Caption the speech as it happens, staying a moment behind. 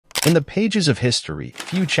In the pages of history,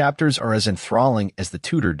 few chapters are as enthralling as the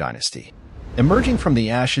Tudor dynasty. Emerging from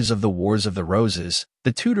the ashes of the Wars of the Roses,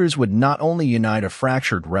 the Tudors would not only unite a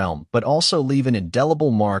fractured realm but also leave an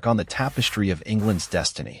indelible mark on the tapestry of England's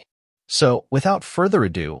destiny. So, without further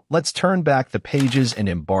ado, let's turn back the pages and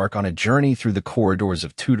embark on a journey through the corridors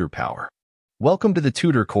of Tudor power. Welcome to the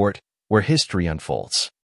Tudor court, where history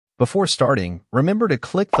unfolds. Before starting, remember to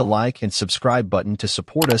click the like and subscribe button to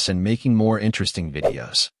support us in making more interesting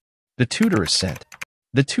videos. The Tudor Ascent.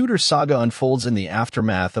 The Tudor saga unfolds in the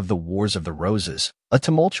aftermath of the Wars of the Roses, a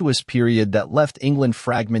tumultuous period that left England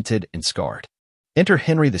fragmented and scarred. Enter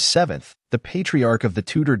Henry VII, the patriarch of the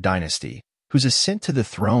Tudor dynasty, whose ascent to the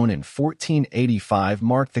throne in 1485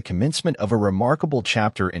 marked the commencement of a remarkable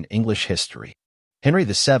chapter in English history. Henry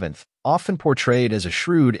VII, often portrayed as a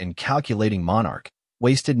shrewd and calculating monarch,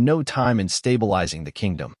 wasted no time in stabilizing the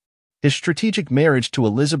kingdom. His strategic marriage to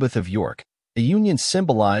Elizabeth of York, a union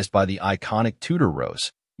symbolized by the iconic Tudor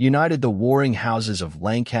rose, united the warring houses of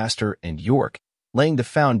Lancaster and York, laying the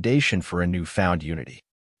foundation for a newfound unity.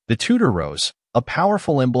 The Tudor rose, a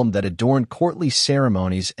powerful emblem that adorned courtly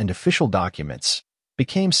ceremonies and official documents,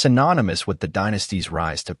 became synonymous with the dynasty's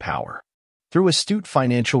rise to power. Through astute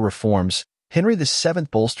financial reforms, Henry VII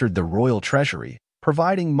bolstered the royal treasury,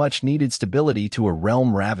 providing much-needed stability to a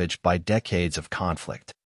realm ravaged by decades of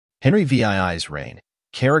conflict. Henry VII's reign,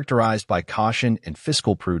 characterized by caution and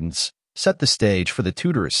fiscal prudence, set the stage for the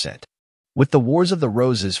Tudor ascent. With the Wars of the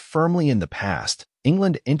Roses firmly in the past,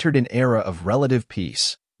 England entered an era of relative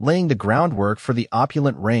peace, laying the groundwork for the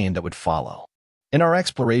opulent reign that would follow. In our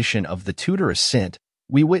exploration of the Tudor ascent,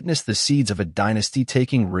 we witnessed the seeds of a dynasty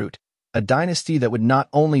taking root, a dynasty that would not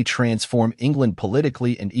only transform England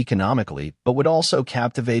politically and economically, but would also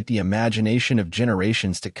captivate the imagination of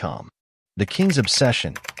generations to come. The king's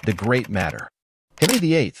obsession, the great matter. Henry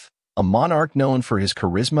VIII, a monarch known for his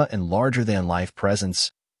charisma and larger-than-life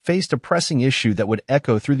presence, faced a pressing issue that would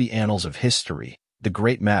echo through the annals of history, the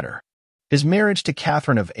great matter. His marriage to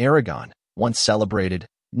Catherine of Aragon, once celebrated,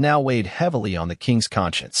 now weighed heavily on the king's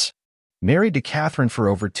conscience. Married to Catherine for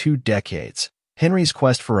over 2 decades, Henry's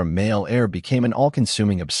quest for a male heir became an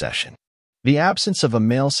all-consuming obsession. The absence of a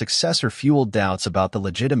male successor fueled doubts about the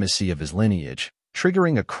legitimacy of his lineage,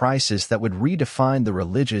 triggering a crisis that would redefine the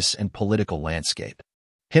religious and political landscape.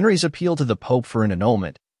 Henry's appeal to the Pope for an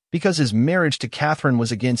annulment, because his marriage to Catherine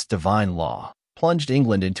was against divine law, plunged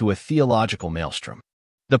England into a theological maelstrom.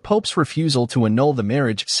 The Pope's refusal to annul the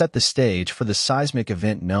marriage set the stage for the seismic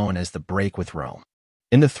event known as the break with Rome.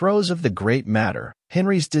 In the throes of the great matter,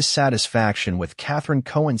 Henry's dissatisfaction with Catherine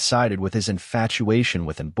coincided with his infatuation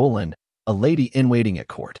with Anne Boleyn, a lady-in-waiting at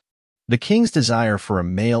court. The king's desire for a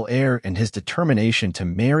male heir and his determination to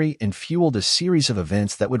marry fueled a series of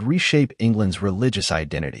events that would reshape England's religious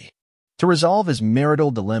identity. To resolve his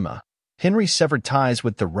marital dilemma, Henry severed ties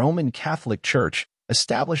with the Roman Catholic Church,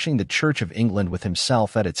 establishing the Church of England with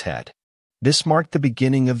himself at its head. This marked the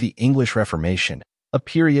beginning of the English Reformation, a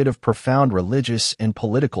period of profound religious and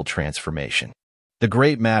political transformation. The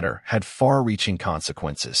great matter had far-reaching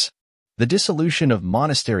consequences. The dissolution of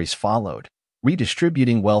monasteries followed,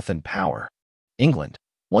 redistributing wealth and power. England,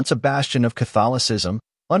 once a bastion of Catholicism,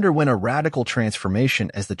 underwent a radical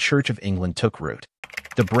transformation as the Church of England took root.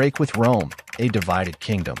 The break with Rome, a divided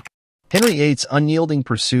kingdom. Henry VIII's unyielding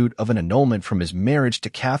pursuit of an annulment from his marriage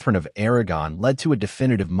to Catherine of Aragon led to a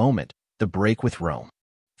definitive moment, the break with Rome.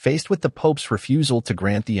 Faced with the Pope's refusal to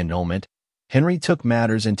grant the annulment, Henry took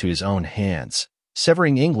matters into his own hands,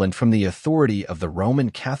 severing England from the authority of the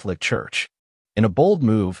Roman Catholic Church. In a bold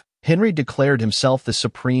move, Henry declared himself the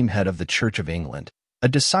supreme head of the Church of England, a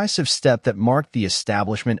decisive step that marked the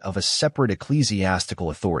establishment of a separate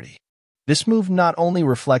ecclesiastical authority. This move not only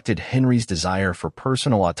reflected Henry's desire for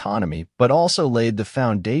personal autonomy, but also laid the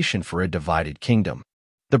foundation for a divided kingdom.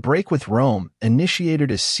 The break with Rome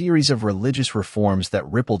initiated a series of religious reforms that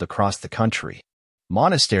rippled across the country.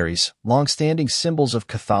 Monasteries, long-standing symbols of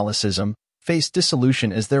Catholicism, faced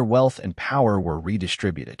dissolution as their wealth and power were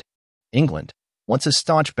redistributed. England, once a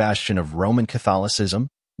staunch bastion of Roman Catholicism,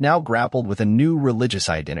 now grappled with a new religious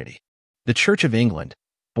identity. The Church of England,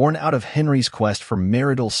 born out of Henry's quest for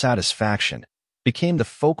marital satisfaction, became the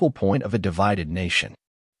focal point of a divided nation.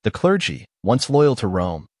 The clergy, once loyal to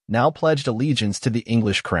Rome, now pledged allegiance to the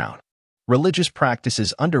English crown. Religious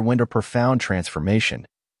practices underwent a profound transformation,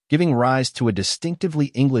 giving rise to a distinctively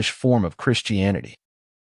English form of Christianity.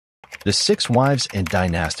 The Six Wives and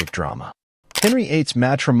Dynastic Drama. Henry VIII's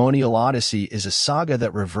matrimonial odyssey is a saga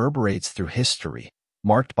that reverberates through history,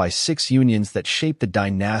 marked by 6 unions that shaped the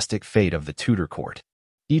dynastic fate of the Tudor court.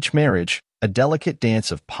 Each marriage, a delicate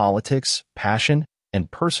dance of politics, passion,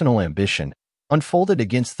 and personal ambition, unfolded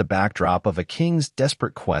against the backdrop of a king's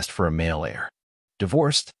desperate quest for a male heir.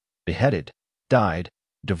 Divorced, beheaded, died,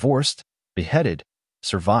 divorced, beheaded,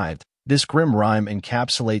 survived. This grim rhyme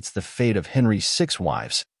encapsulates the fate of Henry's 6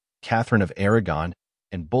 wives, Catherine of Aragon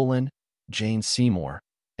and Boleyn, Jane Seymour,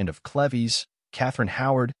 and of Cleves, Catherine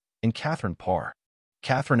Howard, and Catherine Parr.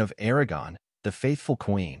 Catherine of Aragon, the faithful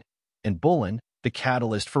queen, and Boleyn, the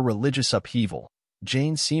catalyst for religious upheaval.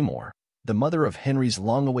 Jane Seymour, the mother of Henry's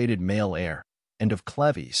long-awaited male heir, and of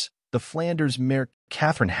Cleves, the Flanders mare.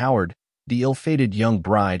 Catherine Howard, the ill-fated young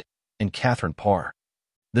bride, and Catherine Parr,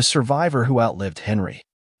 the survivor who outlived Henry.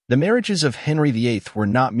 The marriages of Henry VIII were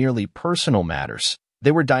not merely personal matters,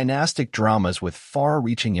 they were dynastic dramas with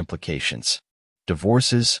far-reaching implications.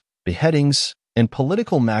 Divorces, beheadings, and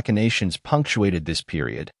political machinations punctuated this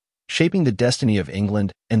period, shaping the destiny of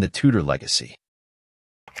England and the Tudor legacy.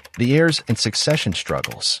 The heirs and succession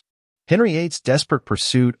struggles. Henry VIII's desperate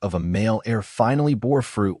pursuit of a male heir finally bore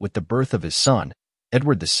fruit with the birth of his son,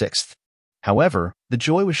 Edward VI. However, the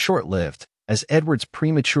joy was short-lived, as Edward's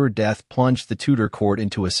premature death plunged the Tudor court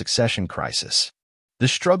into a succession crisis. The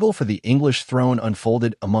struggle for the English throne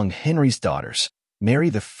unfolded among Henry's daughters,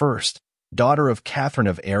 Mary I, daughter of Catherine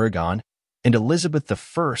of Aragon, and Elizabeth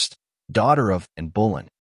I, daughter of and Boleyn.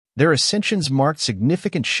 Their ascensions marked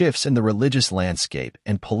significant shifts in the religious landscape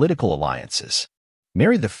and political alliances.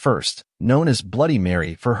 Mary I, known as Bloody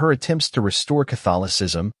Mary for her attempts to restore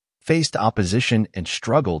Catholicism, faced opposition and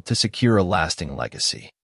struggled to secure a lasting legacy.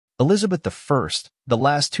 Elizabeth I, the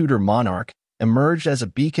last Tudor monarch, emerged as a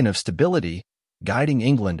beacon of stability, guiding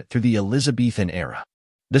England through the Elizabethan era.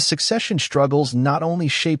 The succession struggles not only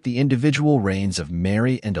shaped the individual reigns of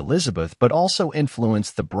Mary and Elizabeth but also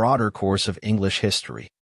influenced the broader course of English history.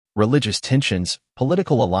 Religious tensions,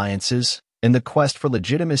 political alliances, and the quest for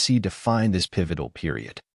legitimacy defined this pivotal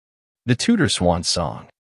period. The Tudor Swan Song.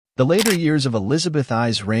 The later years of Elizabeth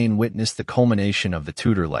I's reign witnessed the culmination of the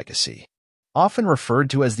Tudor legacy. Often referred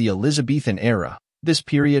to as the Elizabethan era, this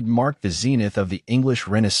period marked the zenith of the English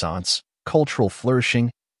Renaissance, cultural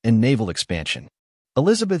flourishing, and naval expansion.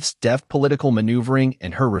 Elizabeth's deft political maneuvering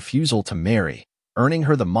and her refusal to marry, earning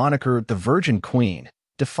her the moniker the Virgin Queen,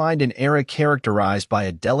 defined an era characterized by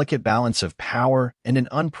a delicate balance of power and an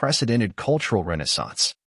unprecedented cultural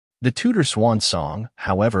renaissance. The Tudor Swan Song,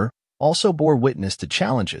 however, also bore witness to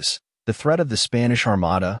challenges: the threat of the Spanish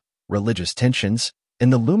Armada, religious tensions,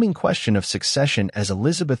 and the looming question of succession as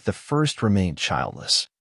Elizabeth I remained childless.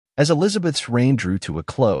 As Elizabeth's reign drew to a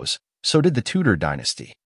close, so did the Tudor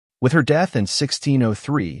dynasty. With her death in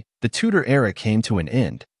 1603, the Tudor era came to an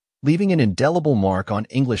end, leaving an indelible mark on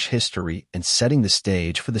English history and setting the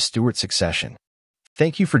stage for the Stuart succession.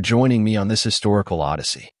 Thank you for joining me on this historical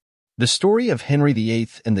odyssey. The story of Henry VIII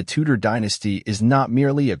and the Tudor dynasty is not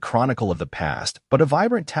merely a chronicle of the past, but a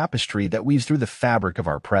vibrant tapestry that weaves through the fabric of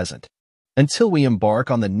our present. Until we embark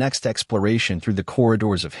on the next exploration through the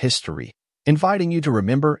corridors of history, inviting you to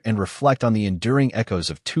remember and reflect on the enduring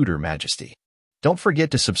echoes of Tudor majesty. Don't forget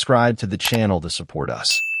to subscribe to the channel to support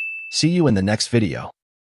us. See you in the next video.